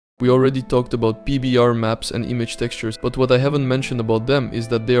We already talked about PBR maps and image textures, but what I haven't mentioned about them is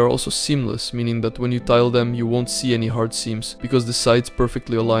that they are also seamless, meaning that when you tile them you won't see any hard seams because the sides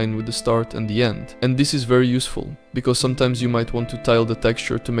perfectly align with the start and the end. And this is very useful, because sometimes you might want to tile the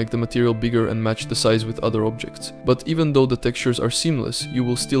texture to make the material bigger and match the size with other objects. But even though the textures are seamless, you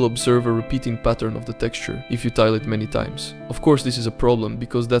will still observe a repeating pattern of the texture if you tile it many times. Of course, this is a problem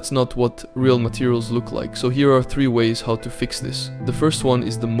because that's not what real materials look like, so here are 3 ways how to fix this. The first one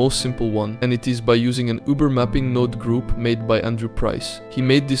is the most simple one, and it is by using an Uber mapping node group made by Andrew Price. He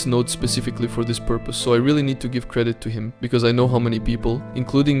made this node specifically for this purpose, so I really need to give credit to him because I know how many people,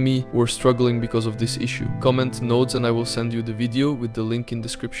 including me, were struggling because of this issue. Comment nodes and I will send you the video with the link in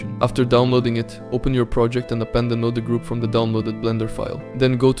description. After downloading it, open your project and append the node group from the downloaded Blender file.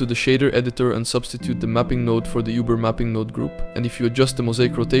 Then go to the shader editor and substitute the mapping node for the Uber mapping node group, and if you adjust the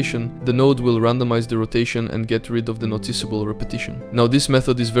mosaic rotation, the node will randomize the rotation and get rid of the noticeable repetition. Now this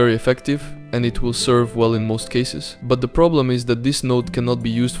method is very effective and it will serve well in most cases, but the problem is that this node cannot be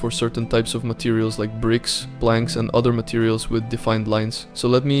used for certain types of materials like bricks, planks and other materials with defined lines. So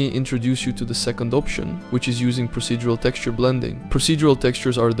let me introduce you to the second option, which is using procedural texture blending. Procedural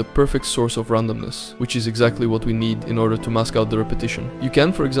textures are the perfect source of randomness, which is exactly what we need in order to mask out the repetition. You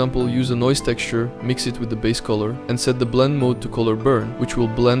can, for example, use a noise texture, mix it with the base color, and set the blend mode to color burn, which will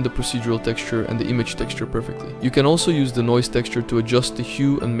blend the procedural texture and the image texture perfectly. You can also use the noise texture to adjust the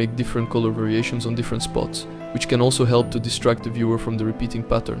hue and make different color variations on different spots, which can also help to distract the viewer from the repeating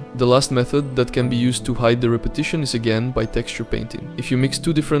pattern. The last method that can be used to hide the repetition is again by texture painting. If you mix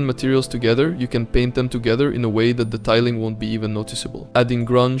 2 different materials together, you can paint them together in a way that the tiling won't be even noticeable. Adding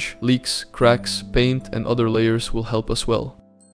grunge, leaks, cracks, paint and other layers will help as well.